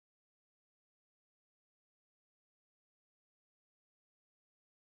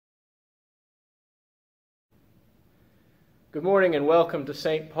Good morning and welcome to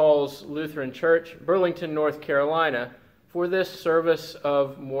St. Paul's Lutheran Church, Burlington, North Carolina, for this service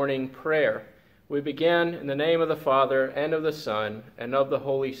of morning prayer. We begin in the name of the Father, and of the Son, and of the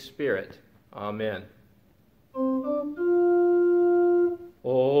Holy Spirit. Amen. O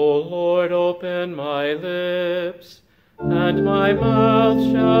Lord, open my lips, and my mouth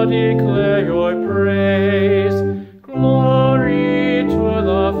shall declare your praise. Glory to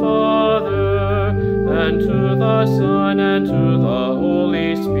the Father, and to the Son, and to the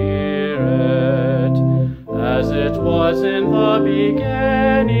Holy Spirit, as it was in the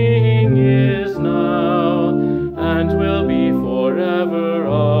beginning, is now, and will be forever.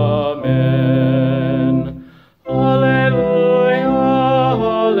 Amen. Alleluia,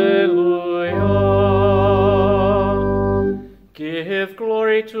 alleluia. Give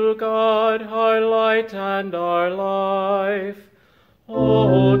glory to God, our light and our life.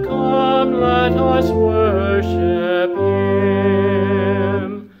 Oh, come, let us worship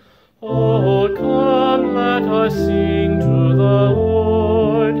him. Oh, come, let us sing to the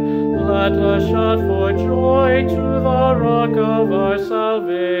Lord. Let us shout for joy to the rock of our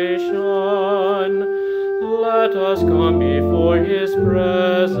salvation. Let us come before his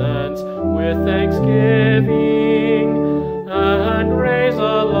presence with thanksgiving, and raise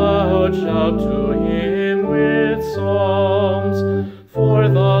a loud shout to him with psalms. For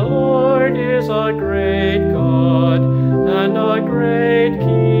the Lord is a great God, and a great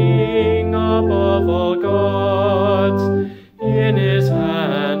King above all gods. In his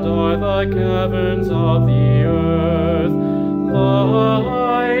hand are the caverns of the earth. The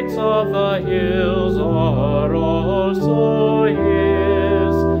heights of the hills are also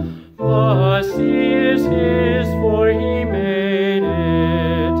his. The sea is his, for he made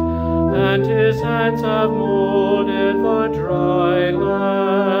it, and his hands have molded the dry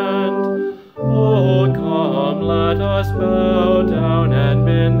land. Oh, come, let us bow down and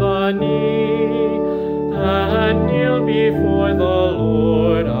bend the knee, and kneel before the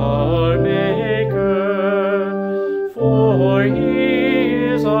Lord our Maker. For he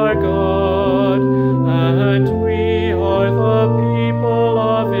is our God, and we are the people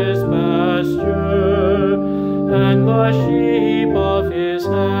of his pasture, and the sheep of his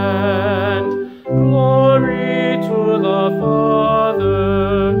hand. Glory to the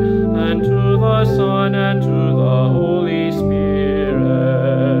Father, and to the Son, and to the Holy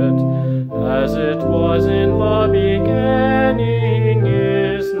Spirit, as it was in the beginning,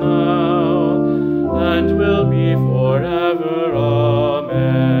 is now, and will be forever.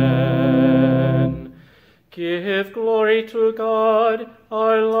 Amen. Give glory to God,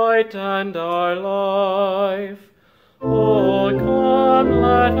 our light and our life. Oh, come,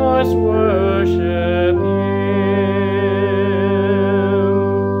 let us worship him.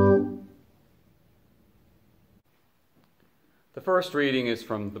 The first reading is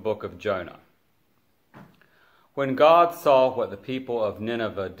from the book of Jonah. When God saw what the people of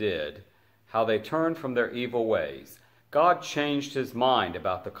Nineveh did, how they turned from their evil ways, God changed his mind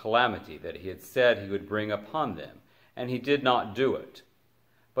about the calamity that he had said he would bring upon them, and he did not do it.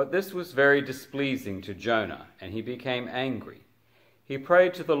 But this was very displeasing to Jonah, and he became angry. He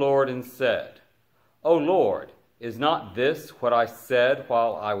prayed to the Lord and said, O Lord, is not this what I said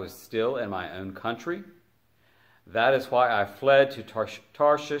while I was still in my own country? That is why I fled to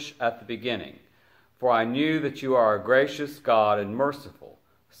Tarshish at the beginning, for I knew that you are a gracious God and merciful,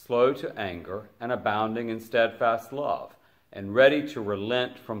 slow to anger and abounding in steadfast love, and ready to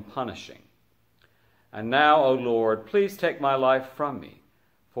relent from punishing. And now, O Lord, please take my life from me,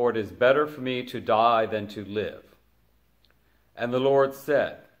 for it is better for me to die than to live. And the Lord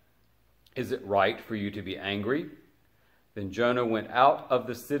said, Is it right for you to be angry? Then Jonah went out of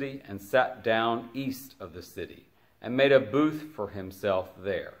the city and sat down east of the city, and made a booth for himself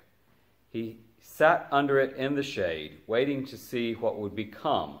there. He sat under it in the shade, waiting to see what would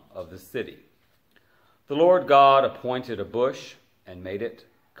become of the city. The Lord God appointed a bush and made it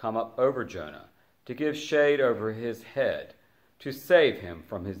come up over Jonah, to give shade over his head, to save him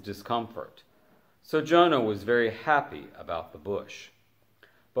from his discomfort. So Jonah was very happy about the bush.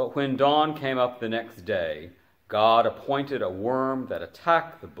 But when dawn came up the next day, God appointed a worm that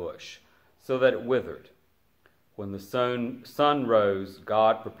attacked the bush, so that it withered. When the sun rose,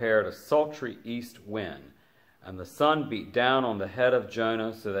 God prepared a sultry east wind, and the sun beat down on the head of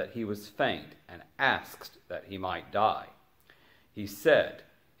Jonah so that he was faint, and asked that he might die. He said,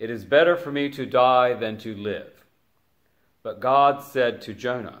 It is better for me to die than to live. But God said to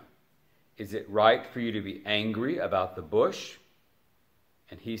Jonah, Is it right for you to be angry about the bush?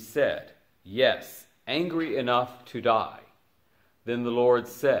 And he said, Yes, angry enough to die. Then the Lord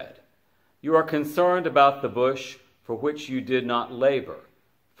said, You are concerned about the bush, for which you did not labor,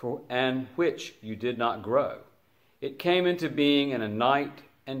 and which you did not grow. It came into being in a night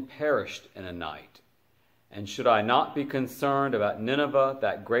and perished in a night. And should I not be concerned about Nineveh,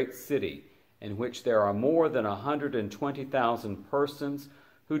 that great city, in which there are more than 120,000 persons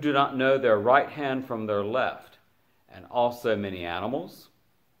who do not know their right hand from their left, and also many animals?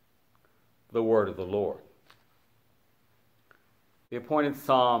 The word of the Lord. The appointed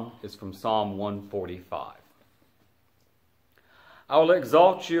psalm is from Psalm 145. I will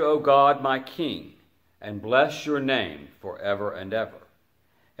exalt you, O God, my King, and bless your name forever and ever.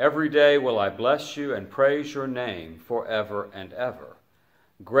 Every day will I bless you and praise your name forever and ever.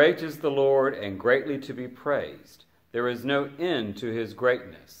 Great is the Lord and greatly to be praised. There is no end to his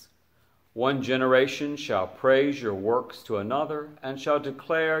greatness. One generation shall praise your works to another and shall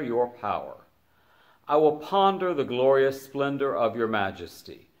declare your power. I will ponder the glorious splendor of your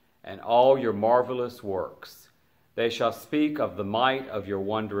majesty and all your marvelous works. They shall speak of the might of your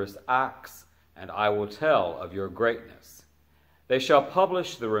wondrous acts, and I will tell of your greatness. They shall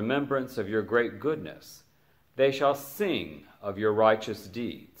publish the remembrance of your great goodness. They shall sing of your righteous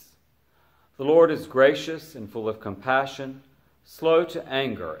deeds. The Lord is gracious and full of compassion, slow to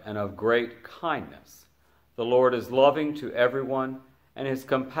anger and of great kindness. The Lord is loving to everyone, and his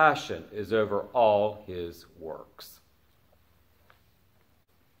compassion is over all his works.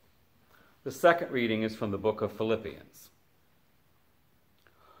 The second reading is from the book of Philippians.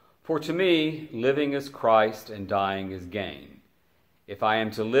 For to me, living is Christ and dying is gain. If I am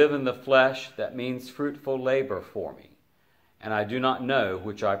to live in the flesh, that means fruitful labor for me, and I do not know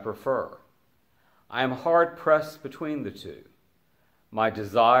which I prefer. I am hard pressed between the two. My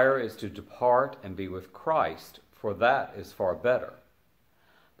desire is to depart and be with Christ, for that is far better.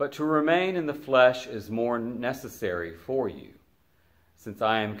 But to remain in the flesh is more necessary for you. Since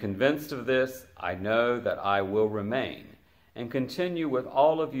I am convinced of this, I know that I will remain and continue with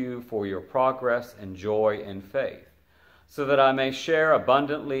all of you for your progress and joy in faith, so that I may share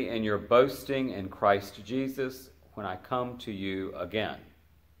abundantly in your boasting in Christ Jesus when I come to you again.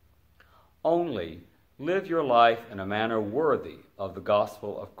 Only live your life in a manner worthy of the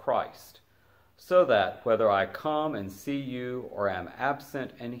gospel of Christ, so that whether I come and see you or am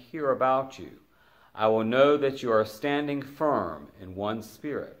absent and hear about you, I will know that you are standing firm in one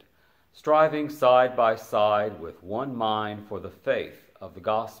spirit, striving side by side with one mind for the faith of the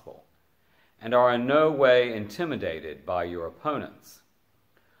gospel, and are in no way intimidated by your opponents.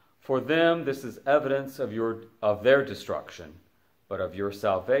 For them this is evidence of their destruction, but of your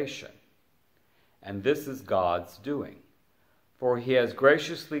salvation. And this is God's doing. For he has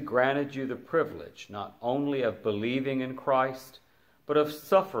graciously granted you the privilege not only of believing in Christ, but of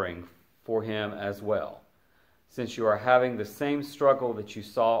suffering for him as well, since you are having the same struggle that you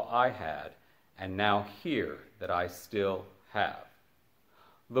saw I had, and now hear that I still have.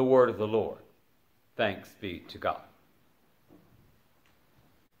 The word of the Lord. Thanks be to God.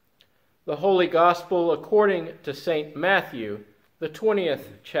 The Holy Gospel according to St. Matthew, the 20th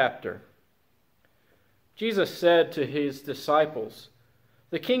chapter. Jesus said to his disciples,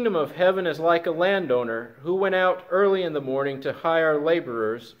 "The kingdom of heaven is like a landowner who went out early in the morning to hire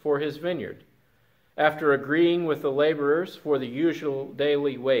laborers for his vineyard. After agreeing with the laborers for the usual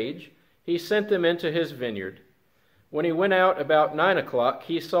daily wage, he sent them into his vineyard. When he went out about 9 o'clock,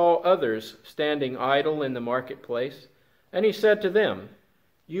 he saw others standing idle in the marketplace, and he said to them,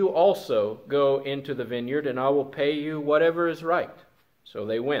 'You also go into the vineyard, and I will pay you whatever is right.' So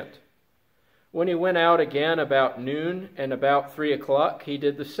they went. When he went out again about noon and about 3 o'clock, he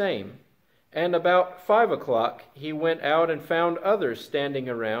did the same. And about 5 o'clock he went out and found others standing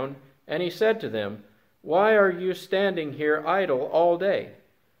around, and he said to them, 'Why are you standing here idle all day?'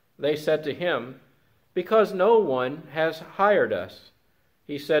 They said to him, 'Because no one has hired us.'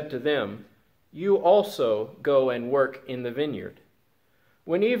 He said to them, 'You also go and work in the vineyard.'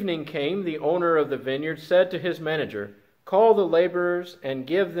 When evening came, the owner of the vineyard said to his manager, 'Call the laborers and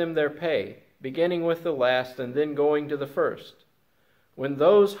give them their pay, beginning with the last and then going to the first.' When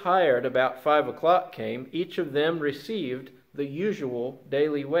those hired about 5 o'clock came, each of them received the usual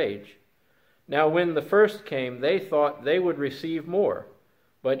daily wage. Now when the first came, they thought they would receive more,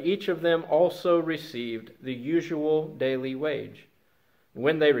 but each of them also received the usual daily wage.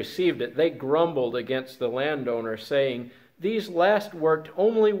 When they received it, they grumbled against the landowner, saying, 'These last worked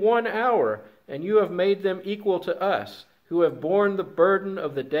only 1 hour, and you have made them equal to us, who have borne the burden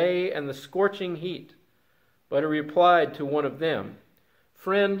of the day and the scorching heat.' But he replied to one of them,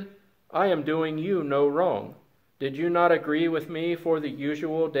 'Friend, I am doing you no wrong. Did you not agree with me for the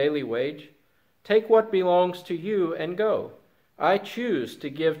usual daily wage? Take what belongs to you and go. I choose to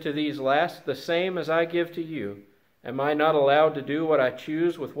give to these last the same as I give to you.' Am I not allowed to do what I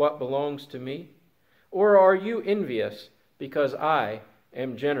choose with what belongs to me? Or are you envious because I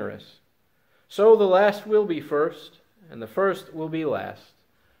am generous? So the last will be first, and the first will be last.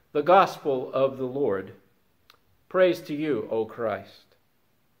 The gospel of the Lord. Praise to you, O Christ.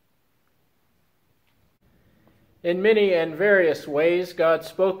 In many and various ways, God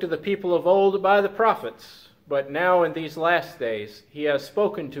spoke to the people of old by the prophets, but now in these last days, he has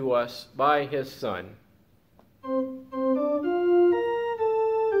spoken to us by his Son.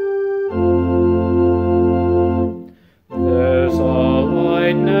 There's a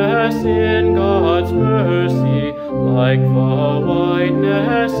wideness in God's mercy, like the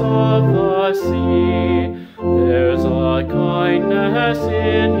wideness of the sea. There's a kindness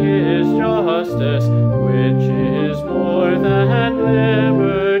in his justice, which is more than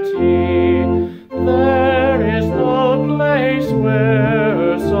liberty. There is no place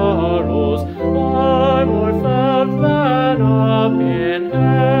where sorrows are more felt than up in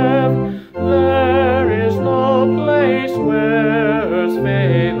heaven. There is no place where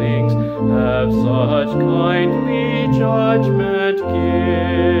failings have such kindly judgment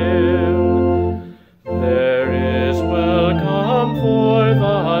given. There is welcome for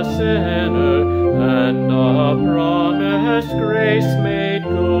the sinner, and a promised grace made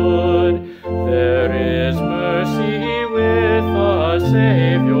good. There is mercy with the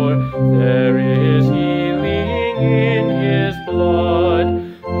Savior, there is healing in his blood.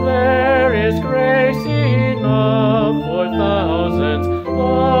 There is grace enough for thousands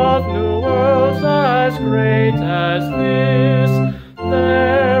of new worlds as great as this.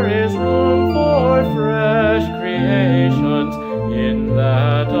 There is room for fresh creations in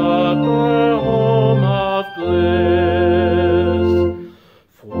that upper home of bliss.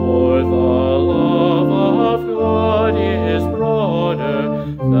 For the love of God is broader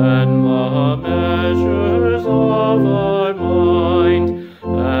than the measures of our mind,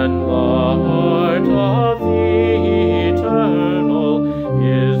 and the heart of the Eternal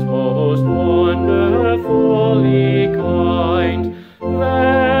is most wonderfully kind.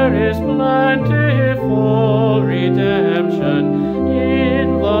 There is plentiful redemption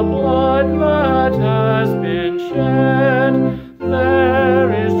in the blood that has been shed.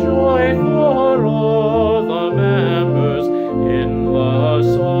 There is joy for all the members in the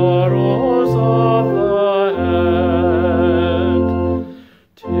sorrows of the end.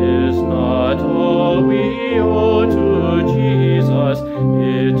 'Tis not all we owe to Jesus,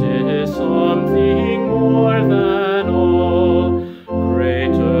 it is something more than all.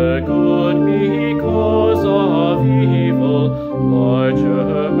 Greater good because of evil,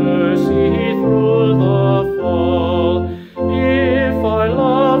 larger mercy through the fall. If our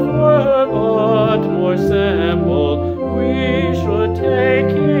love were but more simple, we should take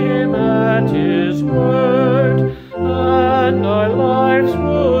him at his word, and our lives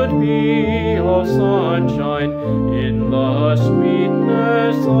would be all sunshine in the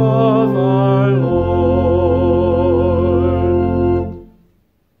sweetness of our Lord.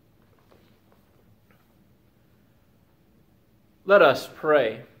 Let us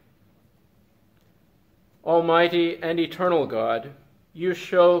pray. Almighty and eternal God, you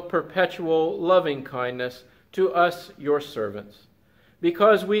show perpetual loving kindness to us, your servants.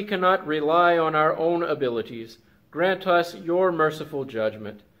 Because we cannot rely on our own abilities, grant us your merciful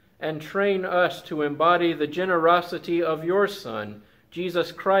judgment, and train us to embody the generosity of your Son,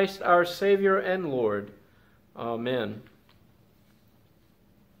 Jesus Christ, our Savior and Lord. Amen.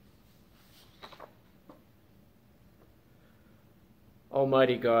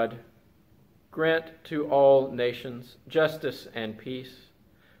 Almighty God, grant to all nations justice and peace.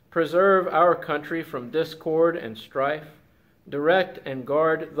 Preserve our country from discord and strife. Direct and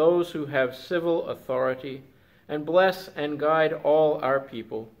guard those who have civil authority, and bless and guide all our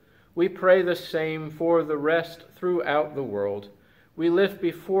people. We pray the same for the rest throughout the world. We lift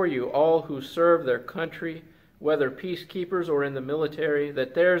before you all who serve their country, whether peacekeepers or in the military,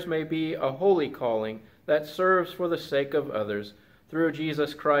 that theirs may be a holy calling that serves for the sake of others, through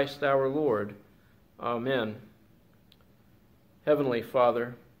Jesus Christ our Lord. Amen. Heavenly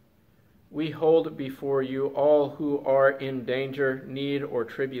Father, we hold before you all who are in danger, need, or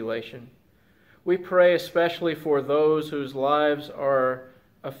tribulation. We pray especially for those whose lives are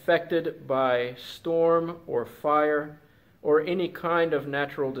affected by storm or fire or any kind of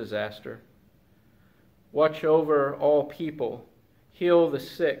natural disaster. Watch over all people, heal the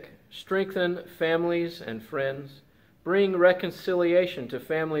sick, strengthen families and friends, bring reconciliation to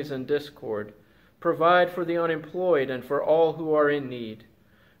families in discord, provide for the unemployed and for all who are in need.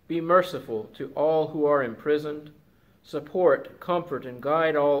 Be merciful to all who are imprisoned. Support, comfort, and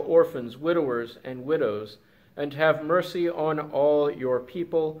guide all orphans, widowers, and widows, and have mercy on all your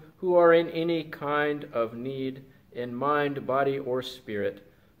people who are in any kind of need, in mind, body, or spirit,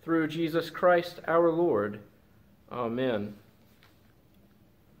 through Jesus Christ our Lord. Amen.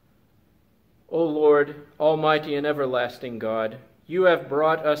 O Lord, almighty and everlasting God, you have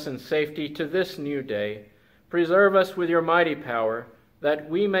brought us in safety to this new day. Preserve us with your mighty power, that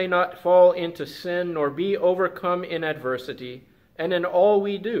we may not fall into sin nor be overcome in adversity, and in all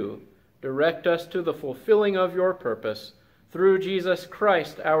we do, direct us to the fulfilling of your purpose, through Jesus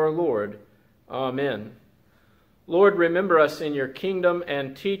Christ our Lord. Amen. Lord, remember us in your kingdom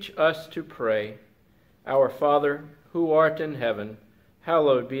and teach us to pray. Our Father, who art in heaven,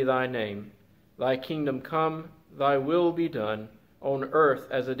 hallowed be thy name. Thy kingdom come, thy will be done, on earth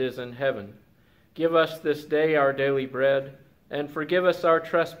as it is in heaven. Give us this day our daily bread, and forgive us our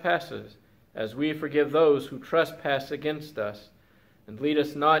trespasses, as we forgive those who trespass against us. And lead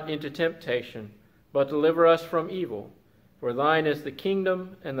us not into temptation, but deliver us from evil. For thine is the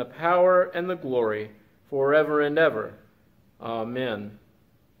kingdom, and the power, and the glory, forever and ever. Amen.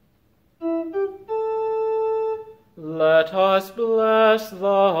 Let us bless the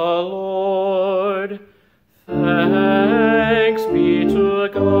Lord. Thanks be to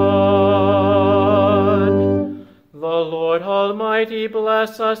God. The Lord Almighty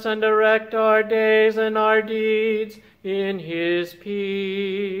bless us and direct our days and our deeds in his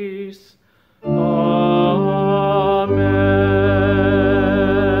peace. Amen.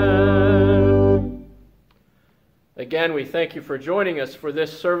 Again, we thank you for joining us for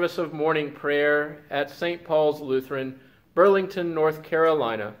this service of morning prayer at St. Paul's Lutheran, Burlington, North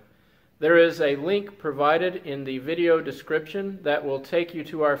Carolina. There is a link provided in the video description that will take you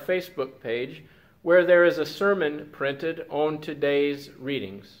to our Facebook page, where there is a sermon printed on today's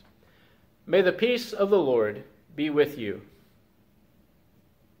readings. May the peace of the Lord be with you.